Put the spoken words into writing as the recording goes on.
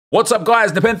What's up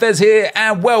guys, NepentheZ here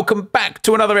and welcome back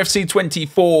to another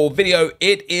FC24 video.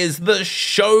 It is the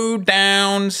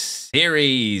Showdown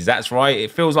series. That's right,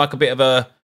 it feels like a bit of a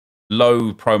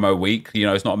low promo week. You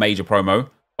know, it's not a major promo,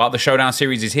 but the Showdown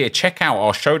series is here. Check out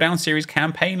our Showdown series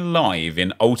campaign live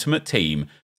in Ultimate Team.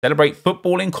 Celebrate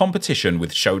footballing competition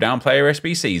with Showdown player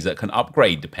SBCs that can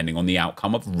upgrade depending on the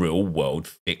outcome of real world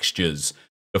fixtures.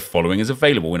 The following is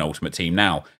available in Ultimate Team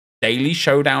now. Daily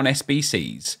Showdown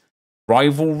SBCs.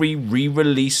 Rivalry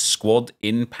re-release squad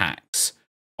in packs,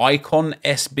 Icon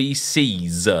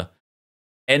SBCs,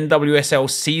 NWSL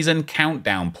season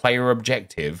countdown player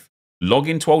objective. Log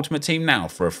into Ultimate Team now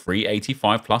for a free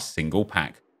 85+ single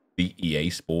pack, the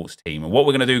EA Sports team. And what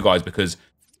we're going to do, guys, because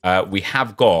we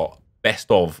have got best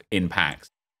of in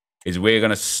packs, is we're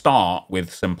going to start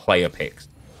with some player picks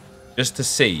just to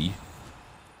see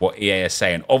what EA is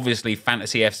saying. Obviously,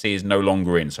 Fantasy FC is no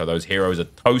longer in, so those heroes are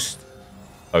toast.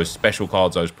 Those special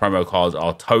cards, those promo cards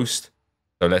are toast.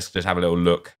 So let's just have a little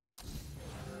look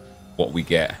what we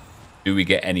get. Do we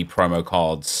get any promo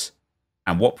cards?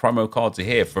 And what promo cards are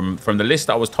here? From the list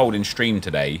I was told in stream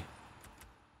today,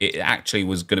 it actually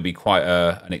was going to be quite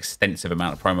an extensive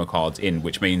amount of promo cards in,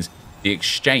 which means the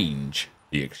exchange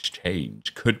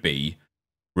could be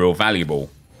real valuable.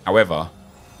 However,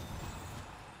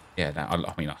 yeah,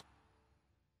 I mean, I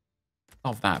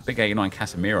love that. Big 89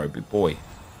 Casemiro, big boy.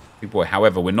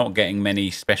 However, we're not getting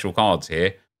many special cards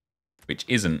here, which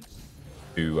isn't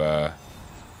too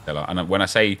stellar. And when I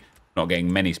say not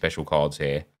getting many special cards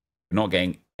here, we're not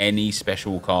getting any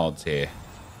special cards here.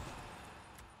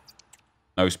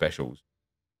 No specials.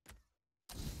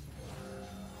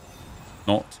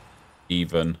 Not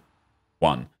even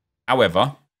one.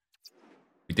 However,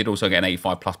 we did also get an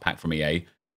 85+ pack from EA.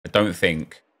 I don't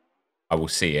think I will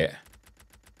see it.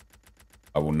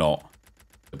 I will not.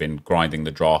 I've been grinding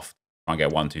the draft, trying to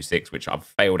get 126, which I've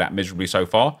failed at miserably so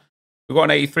far. We've got an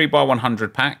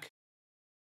 83/100 pack,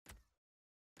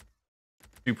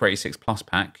 Super 86+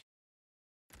 pack,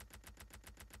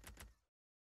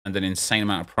 and an insane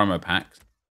amount of promo packs.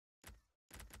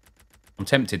 I'm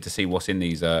tempted to see what's in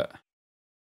these. Sure,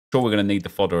 we're going to need the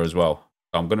fodder as well.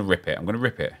 So I'm going to rip it. I'm going to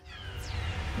rip it.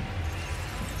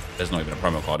 There's not even a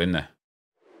promo card in there.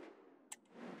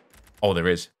 Oh, there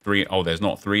is. Three. Oh, there's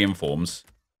not. 3 informs.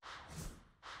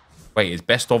 Wait, is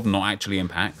best of not actually in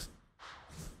packs?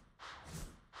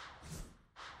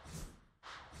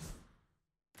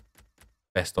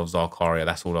 Best of Zarkaria,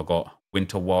 that's all I got.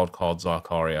 Winter Wildcard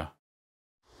Zarkaria.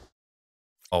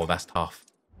 Oh, that's tough.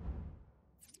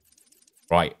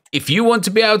 Right. If you want to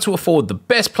be able to afford the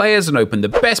best players and open the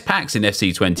best packs in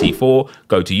FC24,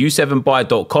 go to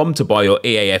u7buy.com to buy your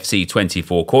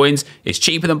EAFC24 coins. It's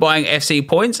cheaper than buying FC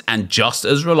points and just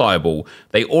as reliable.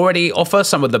 They already offer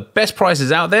some of the best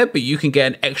prices out there, but you can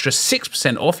get an extra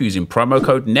 6% off using promo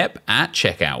code NEP at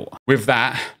checkout. With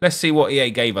that, let's see what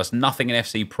EA gave us. Nothing in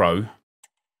FC Pro.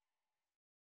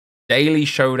 Daily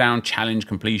Showdown Challenge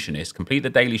Completionist. Complete the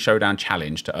Daily Showdown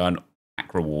Challenge to earn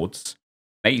pack rewards.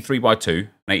 83/2,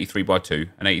 an 83/2,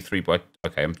 an 83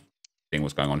 Okay, I'm seeing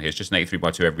what's going on here. It's just an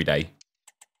 83/2 every day.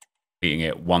 Beating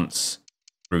it once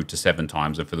through to 7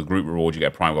 times. And for the group reward, you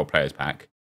get a Prime Gold Players Pack.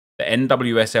 The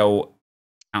NWSL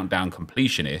Countdown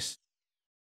Completionist.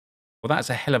 Well,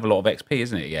 that's a hell of a lot of XP,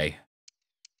 isn't it, EA?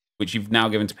 Which you've now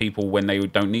given to people when they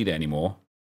don't need it anymore.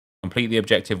 Complete the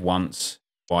objective once,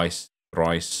 twice,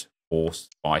 thrice, fourth,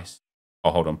 twice.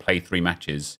 Oh, hold on. Play 3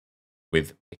 matches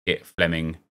with Pickett,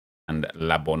 Fleming, and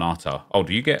La Bonata. Oh,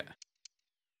 do you get...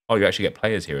 Oh, you actually get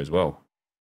players here as well.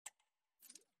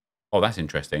 Oh, that's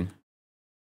interesting.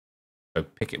 So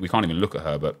Pickett, we can't even look at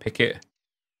her, but Pickett,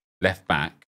 left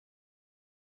back,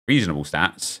 reasonable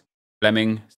stats.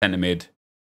 Fleming, centre mid,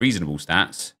 reasonable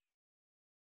stats.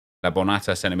 La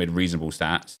Bonata, centre mid, reasonable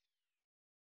stats.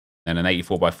 Then an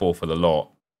 84/4 for the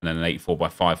lot, and then an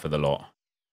 84/5 for the lot.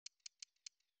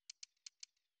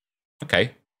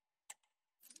 Okay.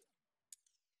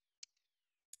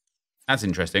 That's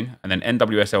interesting. And then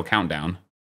NWSL Countdown.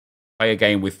 Play a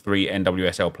game with 3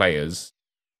 NWSL players.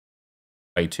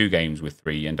 Play 2 games with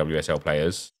 3 NWSL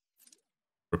players.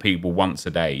 Repeatable once a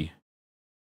day.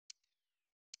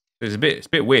 It's a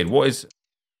bit weird. What is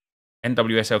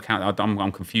NWSL Countdown?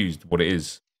 I'm confused what it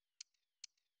is.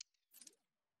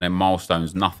 Then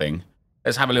milestones, nothing.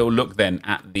 Let's have a little look then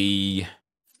at the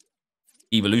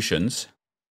evolutions.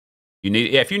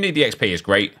 If you need the XP, it's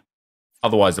great.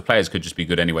 Otherwise, the players could just be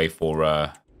good anyway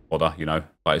for fodder, you know.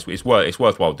 But it's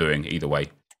worthwhile doing either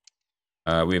way.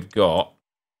 We've got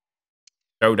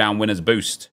Showdown Winners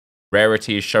Boost.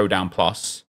 Rarity is Showdown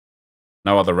Plus.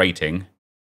 No other rating.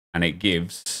 And it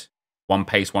gives 1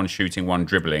 pace, 1 shooting, 1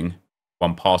 dribbling,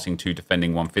 1 passing, 2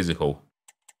 defending, 1 physical.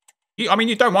 I mean,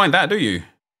 you don't mind that, do you?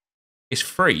 It's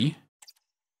free.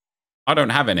 I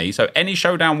don't have any. So any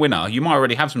Showdown winner, you might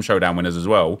already have some Showdown winners as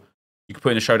well. You can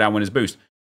put in a Showdown winners boost.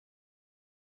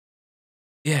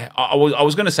 Yeah, I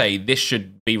was going to say this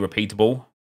should be repeatable,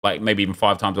 like maybe even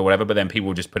 5 times or whatever, but then people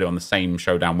will just put it on the same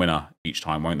Showdown winner each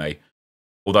time, won't they?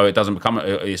 Although it doesn't become,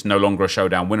 it's no longer a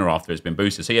Showdown winner after it's been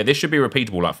boosted. So yeah, this should be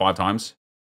repeatable like 5 times.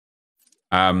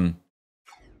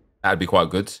 That'd be quite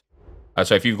good.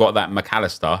 So if you've got that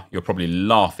McAllister, you're probably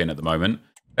laughing at the moment.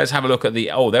 Let's have a look at the...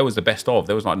 Oh, there was the best of.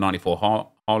 There was like 94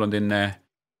 Haaland in there.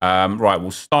 Right,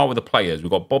 we'll start with the players.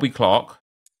 We've got Bobby Clark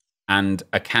and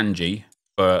Akanji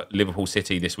for Liverpool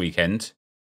City this weekend.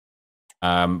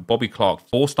 Bobby Clark,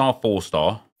 4-star,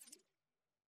 4-star.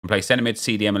 Can play centre mid,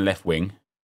 CDM and left wing.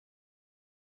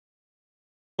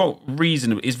 Well,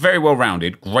 reasonable. It's very well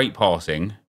rounded. Great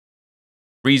passing.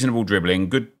 Reasonable dribbling.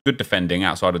 Good defending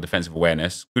outside of defensive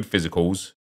awareness. Good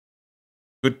physicals.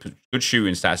 Good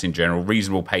shooting stats in general.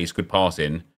 Reasonable pace. Good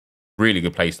passing. Really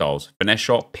good play styles. Finesse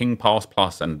shot, ping pass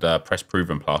plus, and press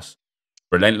proven plus.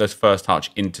 Relentless first touch,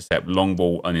 intercept, long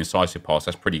ball, and incisive pass.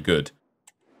 That's pretty good.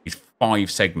 He's 5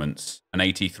 segments. An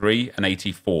 83, an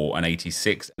 84, an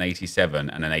 86, an 87,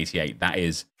 and an 88. That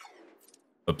is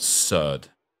absurd.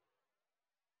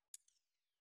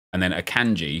 And then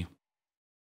Akanji,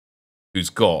 who's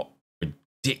got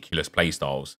ridiculous play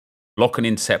styles. Block and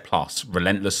intercept plus,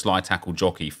 relentless slide tackle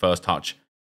jockey, first touch,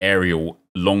 aerial,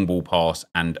 long ball pass,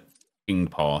 and ping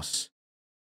pass.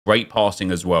 Great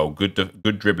passing as well. Good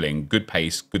dribbling, good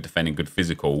pace, good defending, good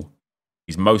physical.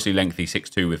 He's mostly lengthy,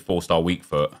 6'2", with 4-star weak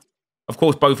foot. Of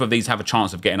course, both of these have a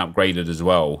chance of getting upgraded as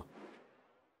well.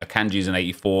 Akanji's an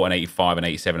 84, an 85, an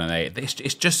 87, and an 8.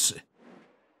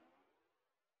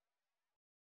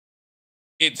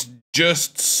 It's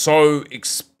just so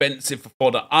expensive for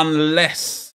fodder,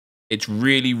 unless it's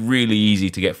really, really easy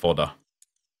to get fodder.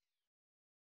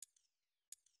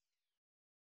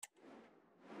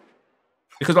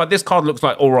 Because like this card looks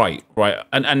like all right, right?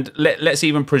 And let's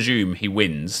even presume he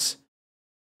wins,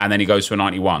 and then he goes to a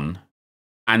 91,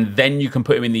 and then you can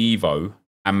put him in the Evo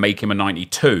and make him a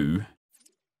 92.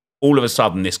 All of a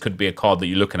sudden, this could be a card that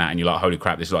you're looking at, and you're like, holy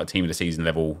crap, this is like team of the season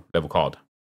level card.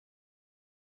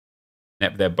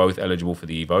 Yep, they're both eligible for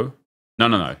the Evo.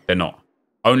 No, they're not.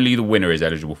 Only the winner is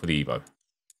eligible for the Evo.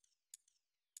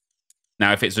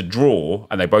 Now, if it's a draw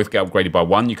and they both get upgraded by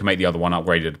 1, you can make the other one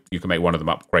upgraded. You can make one of them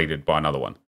upgraded by another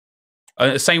one.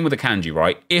 Same with Akanji,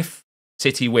 right? If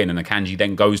City win and Akanji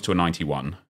then goes to a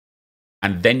 91,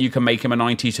 and then you can make him a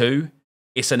 92,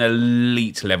 it's an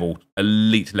elite level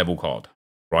card,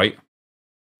 right?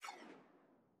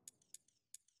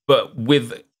 But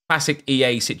with classic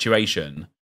EA situation,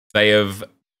 they have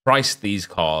priced these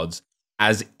cards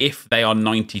as if they are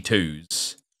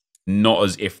 92s, not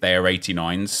as if they are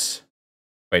 89s.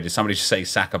 Wait, did somebody just say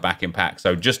Saka back in pack?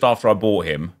 So just after I bought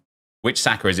him, which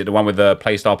Saka? Is it the one with the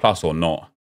Playstyle Plus or not?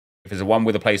 If it's the one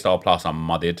with the Playstyle Plus, I'm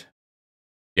mudded.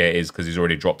 Yeah, it is, because he's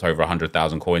already dropped over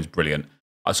 100,000 coins. Brilliant.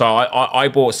 So I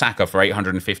bought Saka for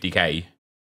 850k.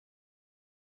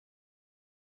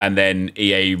 And then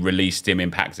EA released him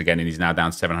in packs again, and he's now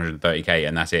down to 730k,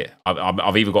 and that's it.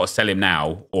 I've either got to sell him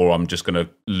now, or I'm just going to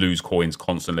lose coins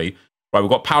constantly. Right, we've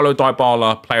got Paulo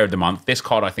Dybala, Player of the Month. This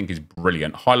card, I think, is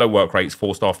brilliant. High-low work rates,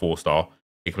 4-star, 4-star.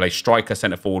 He can play striker,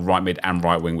 centre-forward, right mid, and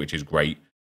right wing, which is great.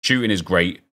 Shooting is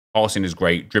great. Passing is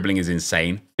great. Dribbling is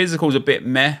insane. Physical's a bit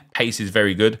meh. Pace is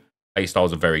very good. Play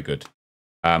styles are very good.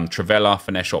 Trivela,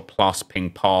 finesse shot plus, ping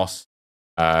pass.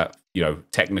 You know,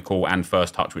 technical and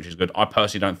first touch, which is good. I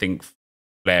personally don't think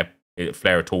Flair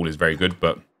at all is very good,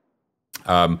 but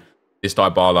this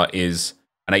Dybala is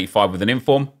an 85 with an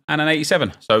inform and an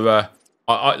 87. So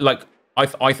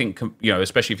I think, you know,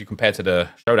 especially if you compare to the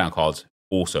Showdown cards,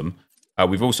 awesome.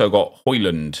 We've also got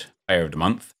Højlund, Player of the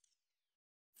Month.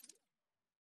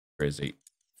 Where is he?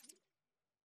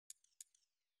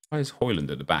 Why is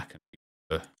Højlund at the back?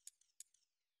 There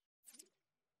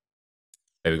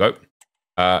we go.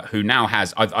 Who now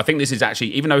has... I think this is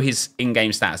actually... Even though his in-game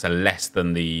stats are less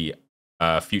than the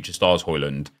Future Stars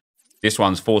Højlund, this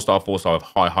one's 4-star, 4-star with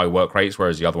high work rates,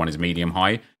 whereas the other one is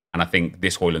medium-high. And I think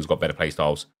this Højlund's got better play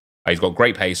styles. He's got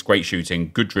great pace, great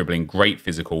shooting, good dribbling, great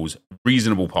physicals,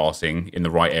 reasonable passing in the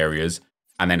right areas,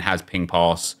 and then has ping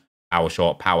pass, power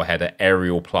shot, power header,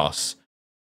 aerial plus,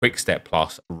 quick step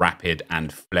plus, rapid,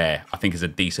 and flair. I think it's a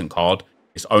decent card.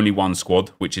 It's only one squad,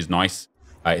 which is nice.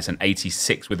 It's an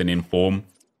 86 with an inform.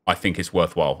 I think it's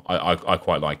worthwhile. I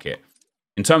quite like it.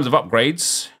 In terms of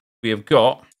upgrades, we have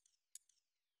got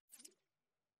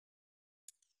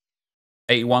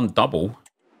 81 double.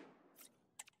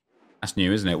 That's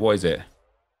new, isn't it? What is it?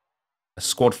 A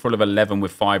squad full of 11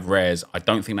 with 5 rares. I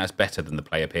don't think that's better than the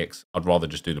player picks. I'd rather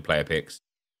just do the player picks.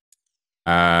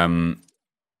 The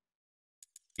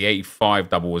 85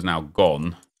 double was now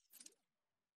gone.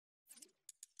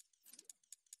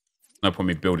 No point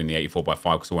in me building the 84x5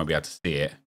 because I won't be able to see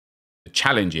it. The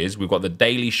challenges, we've got the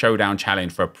daily showdown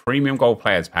challenge for a premium gold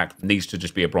players pack. Needs to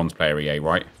just be a bronze player EA,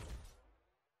 right?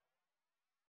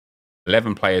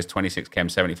 11 players, 26 chem,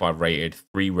 75 rated,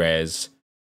 3 rares,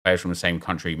 players from the same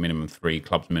country, minimum 3,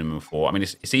 clubs minimum 4. I mean,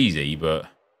 it's easy, but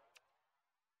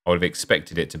I would have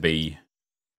expected it to be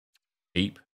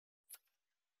cheap,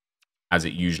 as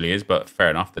it usually is, but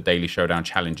fair enough. The daily showdown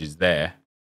challenge is there.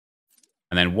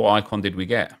 And then what icon did we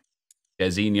get?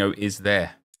 Jerzinho is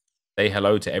there. Say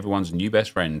hello to everyone's new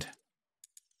best friend.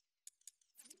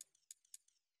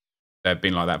 They've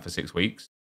been like that for 6 weeks.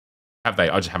 Have they?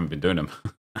 I just haven't been doing them.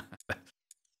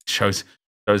 shows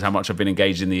how much I've been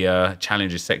engaged in the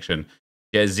challenges section.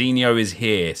 Jerzinho is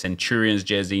here. Centurion's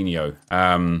Jerzinho.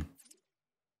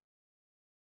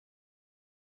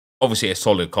 Obviously a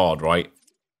solid card, right?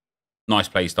 Nice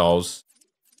play styles.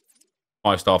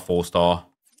 5-star, 4-star.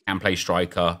 Can play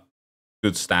striker.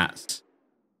 Good stats.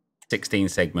 16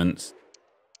 segments.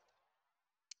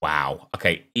 Wow.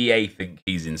 Okay, EA think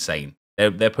he's insane.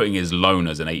 They're putting his loan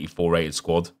as an 84 rated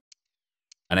squad.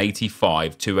 An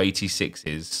 85, 2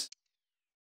 86s,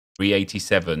 3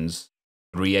 87s,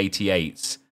 3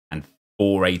 88s, and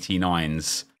 4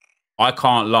 89s. I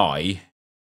can't lie.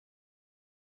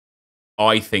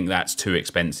 I think that's too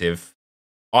expensive.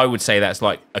 I would say that's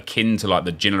like akin to like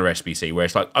the Ginola SBC, where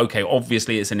it's like, okay,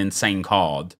 obviously it's an insane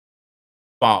card,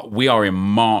 but we are in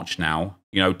March now.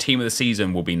 You know, team of the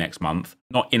season will be next month.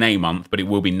 Not in a month, but it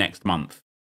will be next month.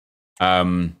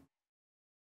 It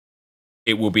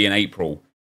will be in April.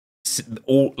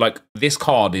 This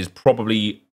card is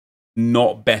probably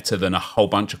not better than a whole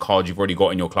bunch of cards you've already got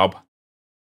in your club.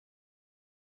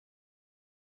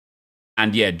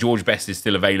 And yeah, George Best is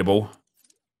still available.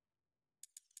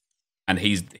 And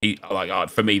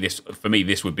for me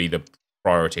this would be the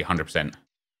priority 100%.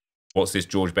 What's this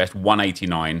George Best?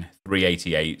 189,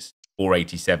 388s,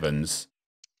 487s,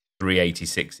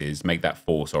 386s. Make that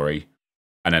 4, sorry.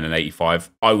 And then an 85.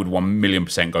 I would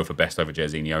 1,000,000% go for Best over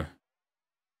Jerzinho.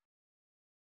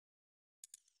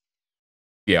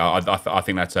 Yeah, I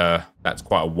think that's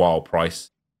quite a wild price.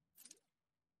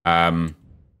 And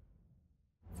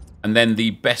then the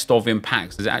best of in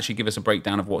packs. Does it actually give us a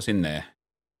breakdown of what's in there?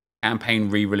 Campaign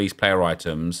re-release player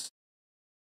items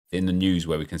in the news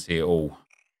where we can see it all.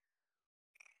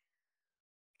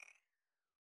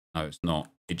 No, it's not.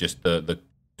 It just just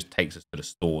takes us to the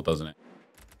store, doesn't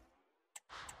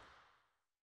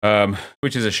it?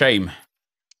 Which is a shame.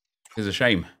 It's a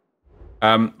shame.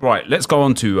 Right, let's go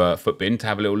on to Footbin to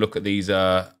have a little look at these.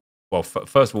 Well,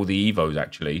 first of all, the Evos,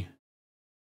 actually.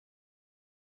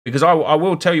 Because I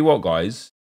will tell you what,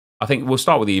 guys. I think we'll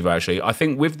start with the Evo, actually. I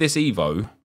think with this Evo,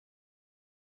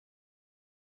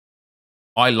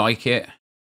 I like it.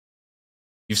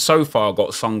 You've so far got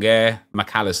Songair,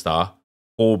 McAllister,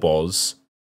 Orbos,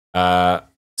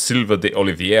 Silva de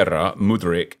Oliveira,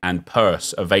 Mudryk, and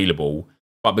Purse available.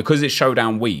 But because it's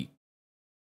Showdown week,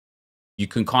 you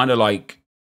can kind of like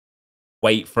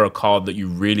wait for a card that you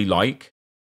really like,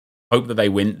 hope that they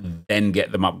win, then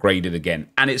get them upgraded again.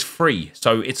 And it's free.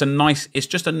 So it's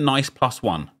just a nice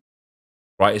 +1,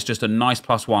 right? It's just a nice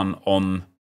 +1 on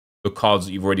the cards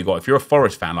that you've already got. If you're a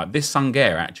Forest fan, like this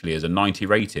Songair actually is a 90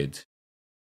 rated.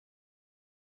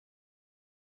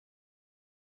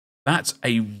 That's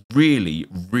a really,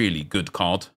 really good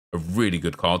card. A really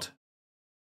good card.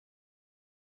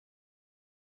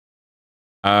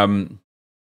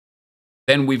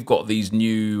 Then we've got these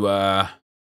new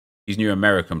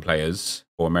American players,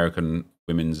 or American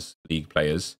Women's League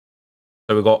players.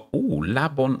 So we've got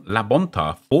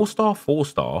Labonta, 4-star,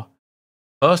 4-star,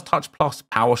 first touch plus,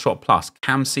 power shot plus,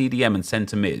 cam CDM and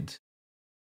centre mid.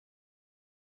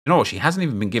 You know what? She hasn't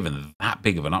even been given that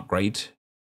big of an upgrade.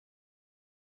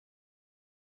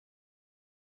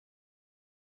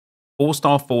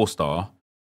 4-star, 4-star.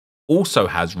 Also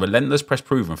has relentless press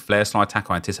proven, flare slide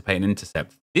tackle, anticipate and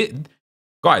intercept.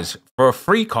 Guys, for a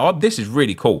free card, this is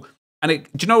really cool. And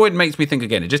do you know what it makes me think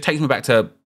again? It just takes me back to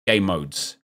game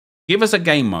modes. Give us a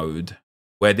game mode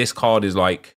where this card is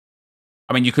like,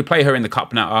 I mean, you could play her in the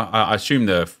cup now. I assume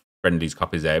the Friendlies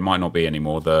Cup is there. It might not be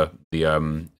anymore. The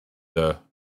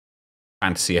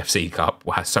Fantasy FC Cup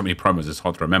has so many promos, it's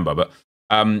hard to remember. But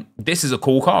this is a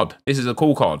cool card. This is a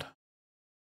cool card.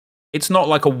 It's not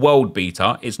like a world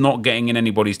beater. It's not getting in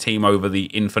anybody's team over the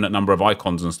infinite number of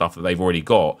icons and stuff that they've already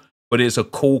got. But it's a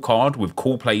cool card with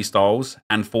cool play styles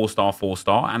and 4-star,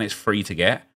 4-star, and it's free to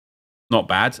get. not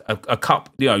bad. A cup,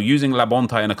 you know, using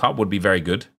Labonte in a cup would be very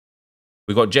good.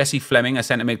 We've got Jessie Fleming, a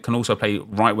centre mid, can also play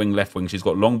right wing, left wing. She's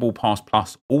got long ball pass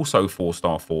plus, also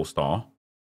 4-star, 4-star.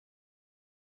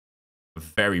 A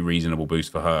very reasonable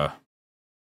boost for her.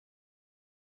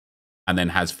 And then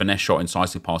has finesse shot,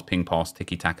 incisive pass, ping pass,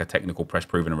 tiki-taka, technical, press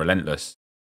proven, and relentless.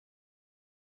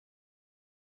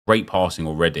 Great passing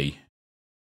already.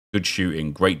 Good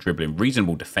shooting, great dribbling,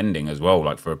 reasonable defending as well.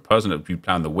 Like for a person that you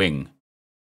play on the wing,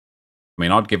 I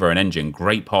mean, I'd give her an engine.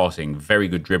 Great passing, very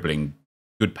good dribbling,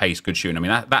 good pace, good shooting. I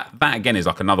mean, that again is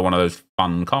like another one of those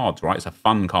fun cards, right? It's a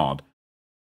fun card.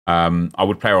 I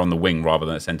would play her on the wing rather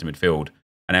than at centre midfield.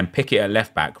 And then pick it at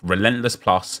left back. Relentless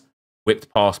plus,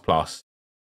 whipped pass plus,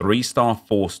 3-star,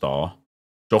 4-star,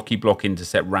 jockey block,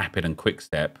 intercept, rapid, and quick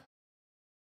step.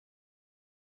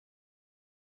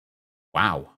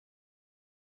 Wow.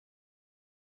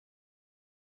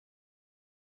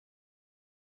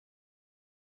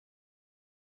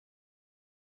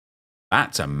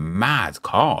 That's a mad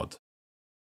card.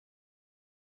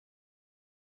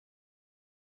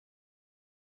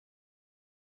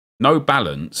 No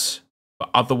balance, but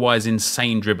otherwise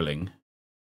insane dribbling.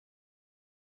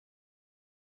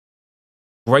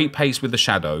 Great pace with the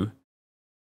shadow.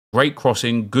 Great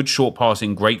crossing, good short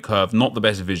passing, great curve, not the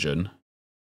best vision.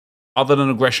 Other than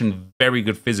aggression, very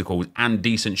good physical and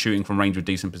decent shooting from range with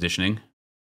decent positioning.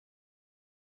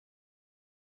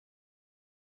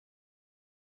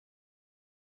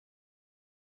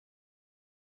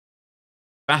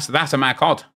 That's a mad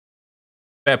card.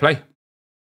 Fair play.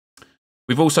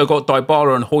 We've also got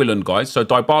Dybala and Højlund, guys. So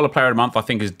Dybala player of the month, I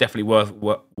think, is definitely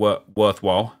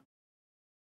worthwhile.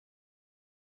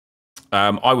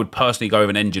 I would personally go with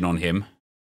an engine on him.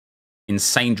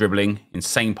 Insane dribbling,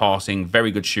 insane passing,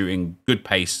 very good shooting, good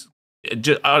pace.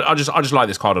 I just like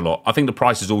this card a lot. I think the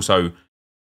price is also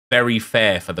very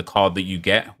fair for the card that you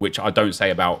get, which I don't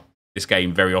say about this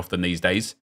game very often these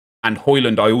days. And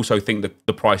Højlund, I also think that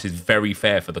the price is very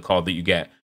fair for the card that you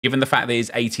get. Given the fact that it's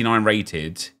 89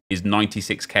 rated, is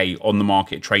 96k on the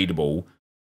market tradable,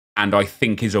 and I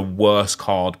think is a worse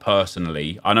card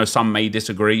personally. I know some may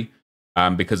disagree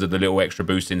because of the little extra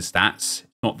boost in stats.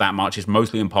 Not that much. It's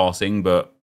mostly in passing,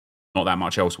 but not that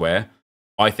much elsewhere.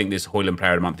 I think this Højlund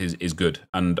player of the month is good,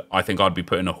 and I think I'd be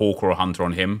putting a Hawk or a Hunter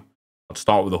on him. I'd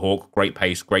start with a Hawk. Great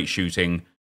pace, great shooting,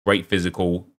 great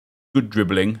physical, good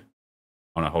dribbling.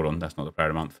 Oh no, hold on. That's not the player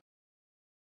of the month.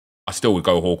 I still would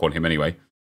go Hawk on him anyway.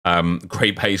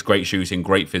 Great pace, great shooting,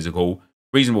 great physical,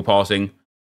 reasonable passing,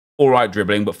 all right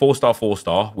dribbling, but 4-star,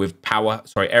 4-star with power,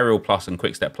 aerial plus and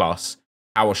quick step plus,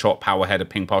 power shot, power header,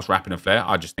 ping pass, rapid and flair.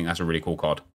 I just think that's a really cool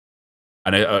card.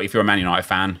 And if you're a Man United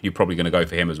fan, you're probably going to go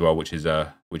for him as well, which is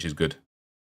good.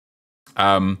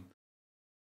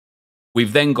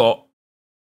 We've then got,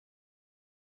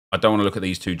 I don't want to look at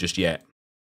these two just yet.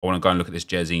 I want to go and look at this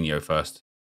Jairzinho first.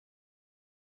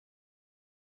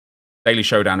 Daily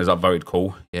Showdown is upvoted,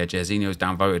 cool. Yeah, Jairzinho's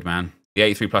downvoted, man. The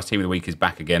 83 plus team of the week is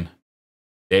back again.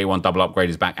 The 81 double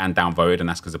upgrade is back and downvoted, and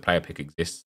that's because the player pick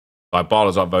exists.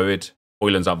 Dybala's upvoted,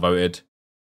 Højlund's upvoted,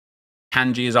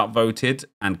 Kanji is upvoted,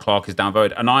 and Clark is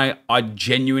downvoted. And I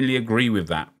genuinely agree with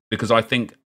that, because I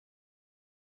think,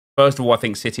 first of all, I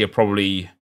think City are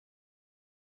probably,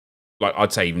 like,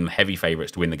 I'd say even heavy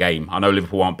favourites to win the game. I know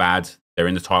Liverpool aren't bad. They're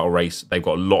in the title race. They've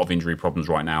got a lot of injury problems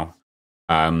right now.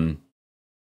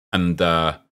 And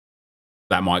that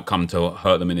might come to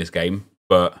hurt them in this game.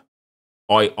 But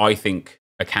I think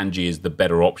Akanji is the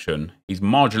better option. He's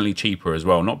marginally cheaper as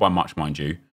well. Not by much, mind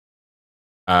you.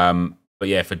 But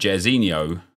yeah, for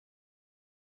Jairzinho,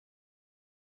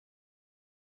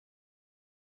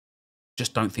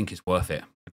 just don't think it's worth it.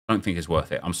 I don't think it's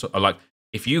worth it. Like,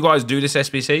 if you guys do this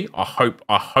SBC,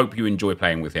 I hope you enjoy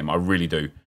playing with him. I really do.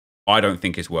 I don't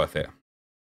think it's worth it.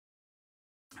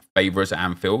 Favourites at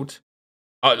Anfield.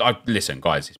 Listen,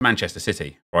 guys, it's Manchester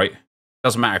City, right?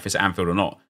 Doesn't matter if it's at Anfield or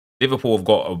not. Liverpool have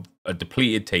got a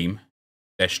depleted team.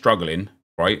 They're struggling,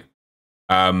 right?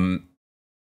 They're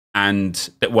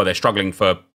struggling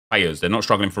for players. They're not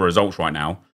struggling for results right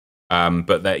now.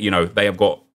 But they have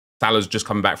got Salah's just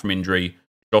coming back from injury.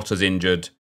 Jota's injured.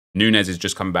 Nunez is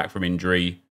just coming back from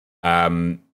injury.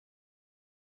 Konate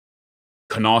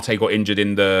got injured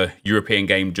in the European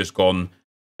game just gone.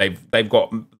 They've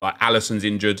got, like, Alisson's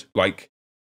injured. Like,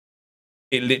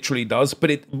 it literally does.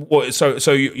 But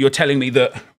so you're telling me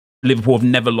that Liverpool have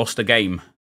never lost a game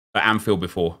at Anfield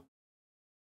before?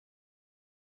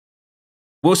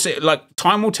 We'll see. Like,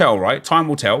 time will tell, right? Time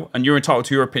will tell, and you're entitled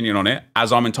to your opinion on it,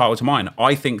 as I'm entitled to mine.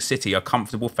 I think City are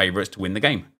comfortable favourites to win the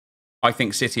game. I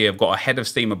think City have got a head of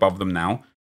steam above them now.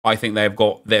 I think they've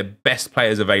got their best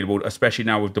players available, especially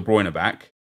now with De Bruyne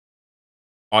back.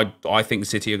 I think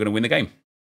City are going to win the game.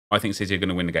 I think City are going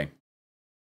to win the game.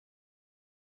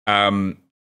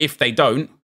 If they don't,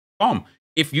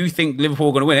 if you think Liverpool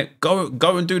are going to win it,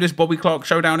 go and do this Bobby Clark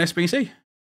Showdown SBC.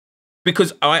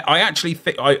 Because I actually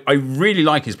think I really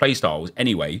like his play styles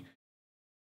anyway.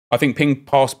 I think Ping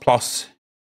Pass Plus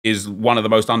is one of the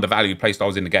most undervalued play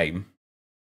styles in the game.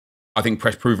 I think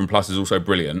Press Proven Plus is also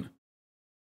brilliant.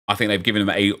 I think they've given him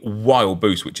a wild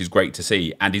boost, which is great to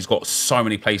see. And he's got so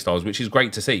many play styles, which is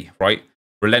great to see, right?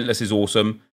 Relentless is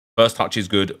awesome. First touch is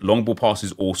good. Long ball pass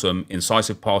is awesome.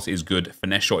 Incisive pass is good.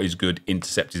 Finesse shot is good.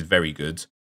 Intercept is very good.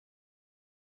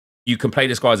 You can play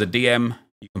this guy as a DM.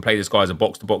 You can play this guy as a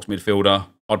box-to-box midfielder.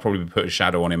 I'd probably put a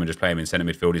shadow on him and just play him in centre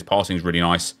midfield. His passing is really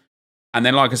nice. And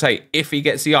then, like I say, if he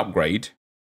gets the upgrade,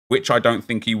 which I don't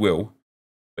think he will,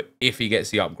 but if he gets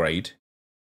the upgrade,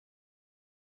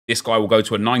 this guy will go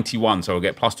to a 91, so he'll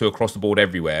get +2 across the board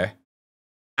everywhere.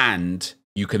 And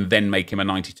you can then make him a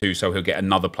 92, so he'll get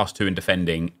another +2 in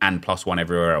defending and +1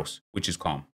 everywhere else, which is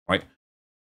calm, right?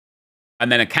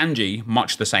 And then Akanji,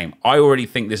 much the same. I already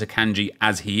think this Akanji,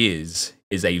 as he is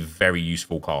a very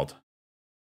useful card.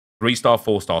 3-star,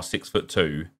 4-star,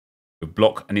 6'2", with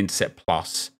block and intercept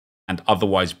plus, and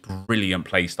otherwise brilliant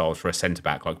play styles for a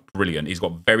centre-back. Like, brilliant. He's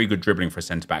got very good dribbling for a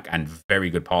centre-back and very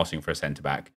good passing for a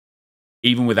centre-back.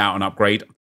 Even without an upgrade,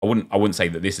 I wouldn't say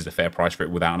that this is a fair price for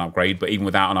it without an upgrade, but even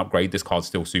without an upgrade, this card's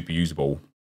still super usable.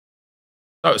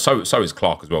 So is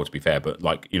Clark as well, to be fair, but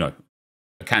like, you know,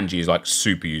 Akanji is like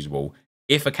super usable.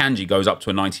 If Akanji goes up to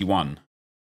a 91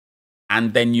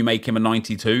 and then you make him a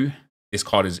 92, this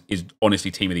card is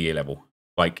honestly Team of the Year level.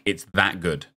 Like, it's that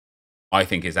good. I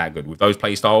think it's that good. With those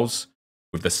play styles,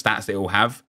 with the stats that it will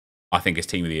have, I think it's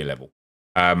Team of the Year level.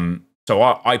 So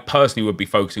I personally would be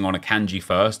focusing on Akanji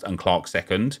first and Clark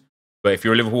second. But if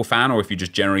you're a Liverpool fan, or if you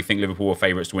just generally think Liverpool are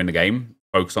favourites to win the game,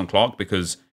 focus on Clark,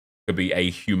 because it could be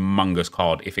a humongous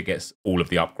card if it gets all of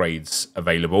the upgrades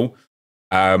available.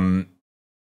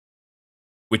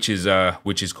 Which is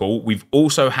cool. We've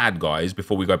also had, guys,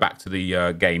 before we go back to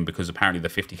the game, because apparently the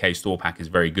 50k store pack is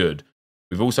very good,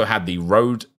 we've also had the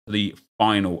road to the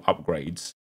final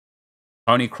upgrades.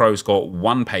 Tony Kroos got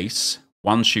 1 pace,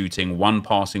 1 shooting, 1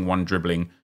 passing, 1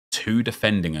 dribbling, 2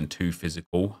 defending, and 2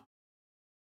 physical.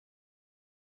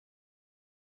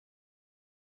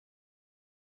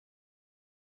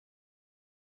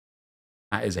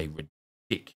 That is a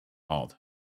ridiculous card.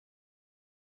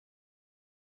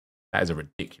 That is a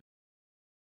ridiculous.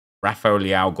 Rafael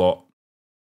Leao got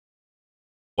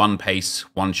 1 pace,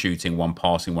 1 shooting, 1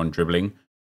 passing, 1 dribbling,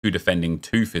 2 defending,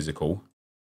 2 physical.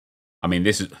 I mean,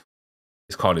 this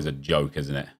card is a joke,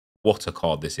 isn't it? What a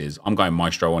card this is. I'm going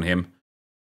Maestro on him.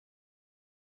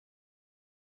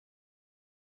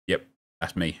 Yep,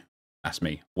 that's me. That's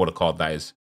me. What a card that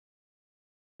is.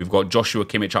 We've got Joshua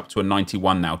Kimmich up to a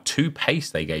 91 now. 2 pace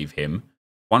they gave him.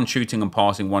 1 shooting and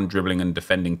passing, 1 dribbling and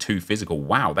defending, 2 physical.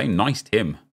 Wow, they niced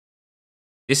him.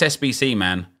 This SBC,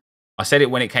 man, I said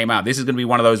it when it came out. This is going to be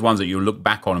one of those ones that you'll look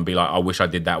back on and be like, I wish I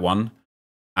did that one.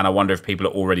 And I wonder if people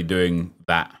are already doing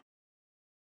that.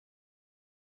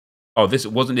 Oh, this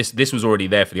was already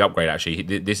there for the upgrade, actually.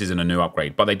 This isn't a new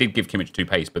upgrade. But they did give Kimmich 2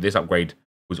 pace, but this upgrade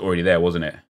was already there, wasn't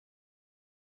it?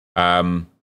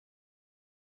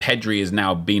 Pedri has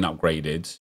now been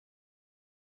upgraded.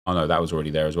 Oh, no, that was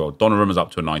already there as well. Donnarumma's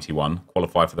up to a 91.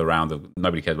 Qualified for the round of...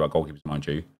 Nobody cares about goalkeepers, mind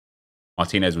you.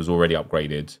 Martinez was already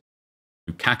upgraded.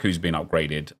 Lukaku's been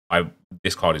upgraded.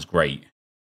 This card is great.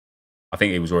 I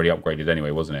think it was already upgraded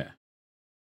anyway, wasn't it?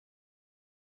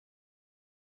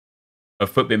 Have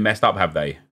Foot been messed up, have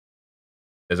they?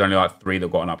 There's only like 3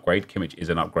 that got an upgrade. Kimmich is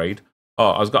an upgrade.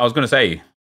 Oh, I was going to say...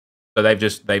 So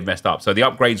they've messed up. So the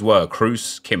upgrades were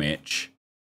Kroos, Kimmich,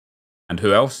 and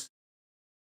who else?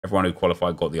 Everyone who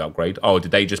qualified got the upgrade. Oh,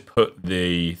 did they just put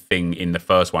the thing in the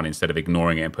first one instead of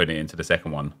ignoring it and putting it into the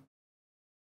second one?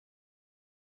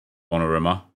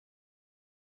 Donnarumma.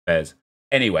 Bears.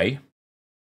 Anyway,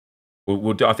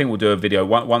 I think we'll do a video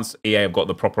once EA have got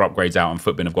the proper upgrades out and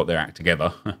Footbin have got their act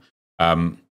together.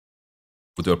 We'll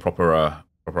do a proper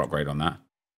upgrade on that.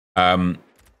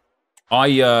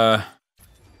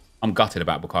 I'm gutted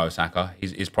about Bukayo Saka.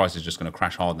 His price is just going to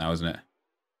crash hard now, isn't it?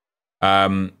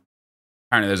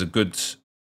 Apparently there's a good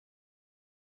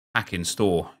pack in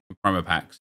store, in promo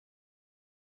packs.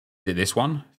 Is it this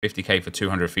one? 50k for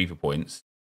 200 FIFA points.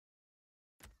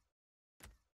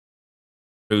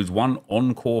 Includes 1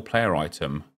 encore player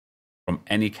item from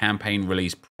any campaign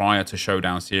release prior to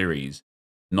Showdown series,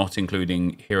 not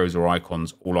including heroes or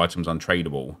icons, all items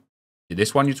untradeable. Is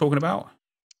this one you're talking about?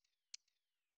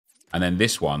 And then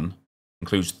this one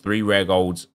includes 3 rare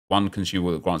golds, 1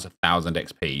 consumable that grants 1,000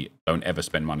 XP. Don't ever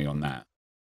spend money on that.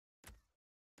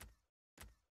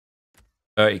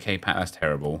 30k pack, that's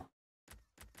terrible.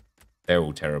 They're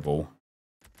all terrible.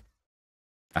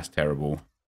 That's terrible.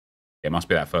 Yeah, it must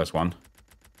be that first one.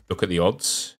 Look at the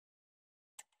odds.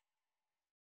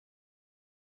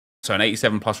 So an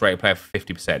 87 plus rated player for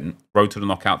 50%. Road to the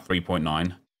knockout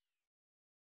 3.9.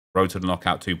 Road to the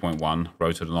knockout 2.1.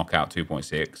 Road to the knockout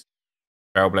 2.6.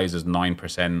 Trailblazers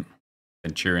 9%.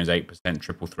 Centurions 8%.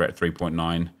 Triple Threat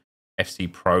 3.9.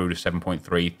 FC Pro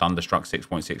 7.3. Thunderstruck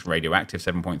 6.6. Radioactive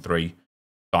 7.3.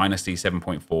 Dynasty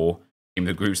 7.4. Team of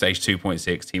the Group Stage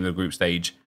 2.6. Team of the Group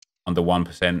Stage under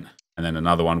 1%. And then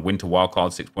another one. Winter Wildcard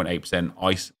 6.8%.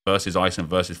 Ice versus Ice and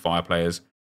versus Fire players.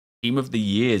 Team of the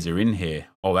Years are in here.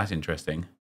 Oh, that's interesting.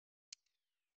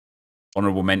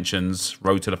 Honorable mentions.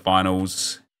 Road to the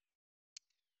Finals.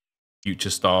 Future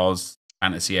Stars.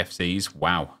 Fantasy FCs.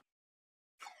 Wow.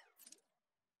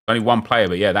 Only one player,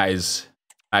 but yeah, that is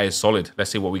solid.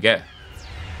 Let's see what we get.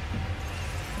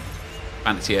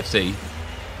 Fantasy FC.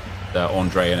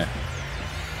 Andre in it.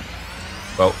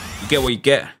 Well, you get what you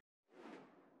get.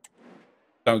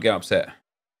 Don't get upset.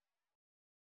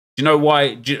 Do you know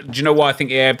why? Do you know why I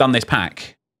think EA have done this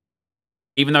pack?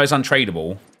 Even though it's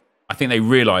untradeable, I think they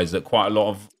realise that quite a lot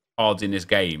of cards in this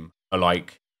game are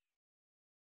like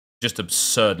just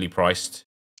absurdly priced.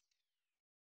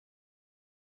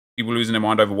 People losing their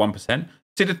mind over 1%.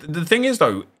 See, the thing is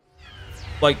though,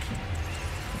 like,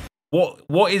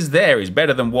 what is there is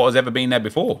better than what has ever been there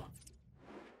before.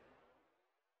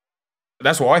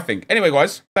 That's what I think. Anyway,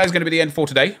 guys, that is going to be the end for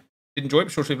today. Did you enjoy it?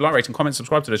 Be sure to leave a like, rate, and comment,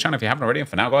 subscribe to the channel if you haven't already. And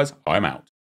for now, guys, I'm out.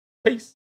 Peace.